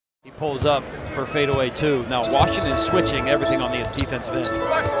pulls up for fadeaway two. Now Washington is switching everything on the defensive end.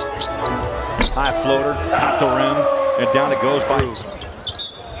 High floater, top the rim, and down it goes by.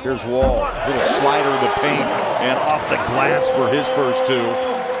 Here's Wall, little slider in the paint, and off the glass for his first two.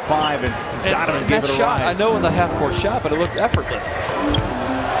 5, and Donovan gave it a shot, ride. I know it was a half-court shot, but it looked effortless.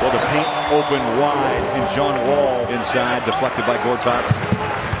 Well, the paint opened wide, and John Wall inside, deflected by Gortat.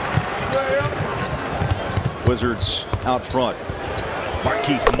 Wizards out front.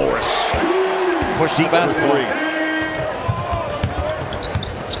 Markieff Morris. Push Deep the for three.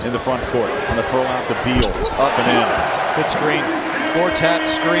 In the front court. On the throw out to Beal. Up and in. Good screen. Gortat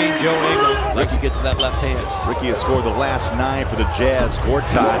screen. Joe Ingles likes to get to that left hand. Ricky has scored the last 9 for the Jazz.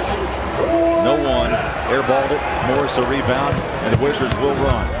 Gortat. No one. Airballed it. Morris a rebound. And the Wizards will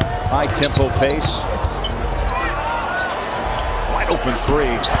run. High tempo pace. Wide open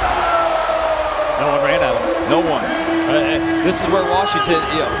three. No one ran at him. No one. This is where Washington,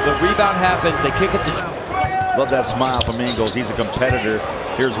 the rebound happens. They kick it to. Love that smile from Ingles. He's a competitor.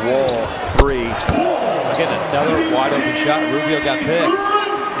 Here's Wall. 3. Again, another wide open shot. Rubio got picked.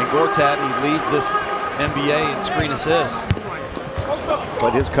 And Gortat, he leads this NBA in screen assists.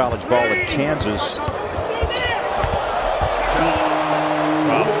 Played his college ball at Kansas.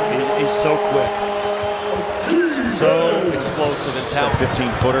 Wow, he's so quick. So explosive and talented.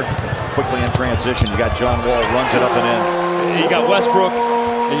 15-footer. Quickly in transition. You got John Wall. Runs it up and in. You got Westbrook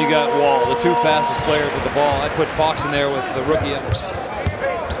and you got Wall, the two fastest players with the ball. I put Fox in there with the rookie.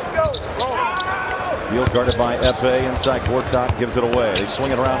 Beal guarded by Epe inside. Gortat gives it away. They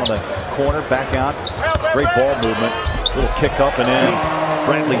swing it around on the corner, back out. Great ball movement. Little kick up and in.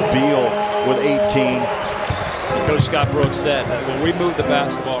 Bradley Beal with 18. Coach Scott Brooks said that when we move the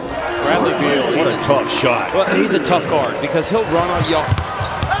basketball, Bradley Beal. What a tough shot. Well, he's a tough guard because he'll run on y'all.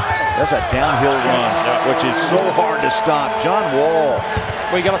 That's a downhill run, which is so hard to stop. John Wall.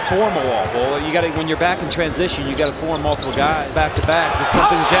 Well, you got to form a wall. Well, you got to, when you're back in transition, you got to form multiple guys back to back. It's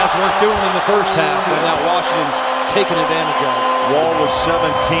something the Jazz weren't doing in the first half, and now Washington's taking advantage of it. Wall was 17,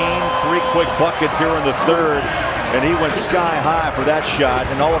 3 quick buckets here in the third, and he went sky high for that shot.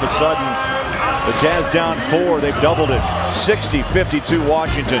 And all of a sudden, the Jazz down 4. They've doubled it. 60-52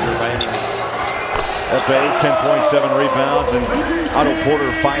 Washington. Epe, 10.7 rebounds, and Otto Porter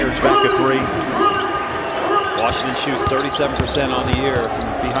fires back a 3. Washington shoots 37% on the year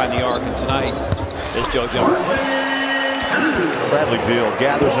from behind the arc, and tonight is Joe Johnson. Bradley Beal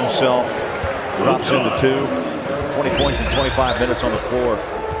gathers himself, drops into 2. 20 points in 25 minutes on the floor.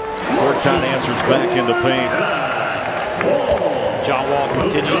 Gortat answers back in the paint. John Wall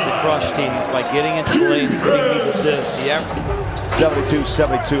continues to crush teams by getting into the lane and getting these assists.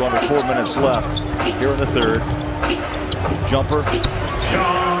 72-72 under 4 minutes left here in the third. Jumper.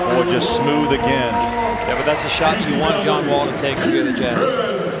 Boy, just smooth again. Yeah, but that's a shot you want John Wall to take if you're the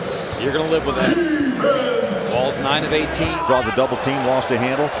Jazz. You're going to live with that. Wall's 9 of 18. Draws a double team, lost the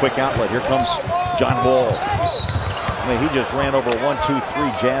handle. Quick outlet. Here comes John Wall. I mean, he just ran over 1, 2,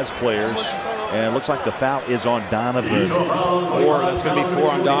 3 Jazz players. And it looks like the foul is on Donovan. 4. That's going to be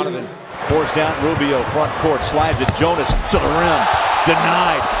 4 on Donovan. Forced down Rubio, front court, slides it. Jonas to the rim.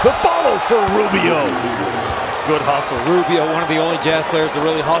 Denied. The follow for Rubio. Good hustle. Rubio, one of the only Jazz players to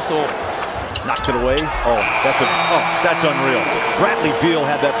really hustle. Knocked it away. That's unreal. Bradley Beal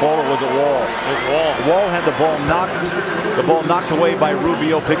had that ball, or was it Wall? It was Wall. Wall had the ball knocked away by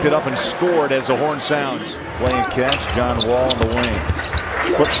Rubio, picked it up and scored as the horn sounds. Playing catch, John Wall on the wing.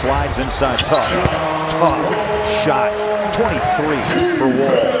 Slip slides inside. Tough shot. 23 for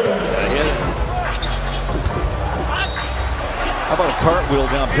Wall. How about a cartwheel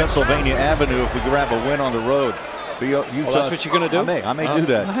down Pennsylvania Avenue if we grab a win on the road? Well, that's what you're going to do? I may do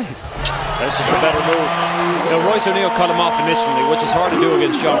that. Nice. That's just a better move. You know, Royce O'Neal cut him off initially, which is hard to do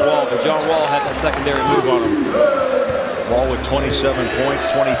against John Wall, but John Wall had that secondary move on him. Wall with 27 points,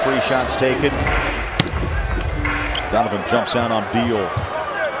 23 shots taken. Donovan jumps out on Beal.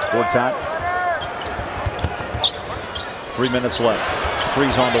 Gortat. 3 minutes left.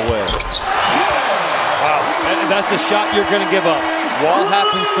 Three's on the way. Wow. That's the shot you're going to give up. Wall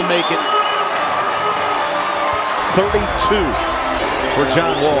happens to make it. 32 for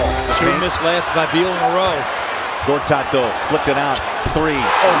John Wall. 2 missed layups by Beal in a row. Gortat, though, flipped it out. 3.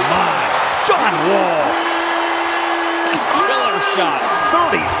 Oh, my. John Wall. Killer shot.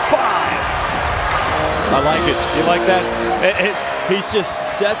 35. I like it. You like that? He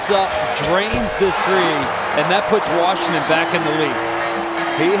just sets up, drains this 3, and that puts Washington back in the lead.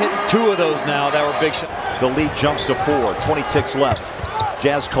 He hit 2 of those now that were big shots. The lead jumps to 4. 20 ticks left.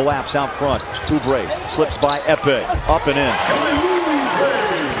 Jazz collapse out front. Oubre slips by Epe. Up and in.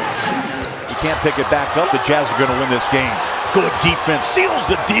 You can't pick it back up. The Jazz are going to win this game. Good defense seals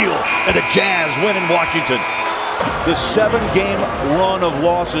the deal, and the Jazz win in Washington. The 7-game run of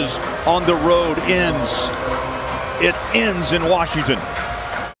losses on the road ends. It ends in Washington.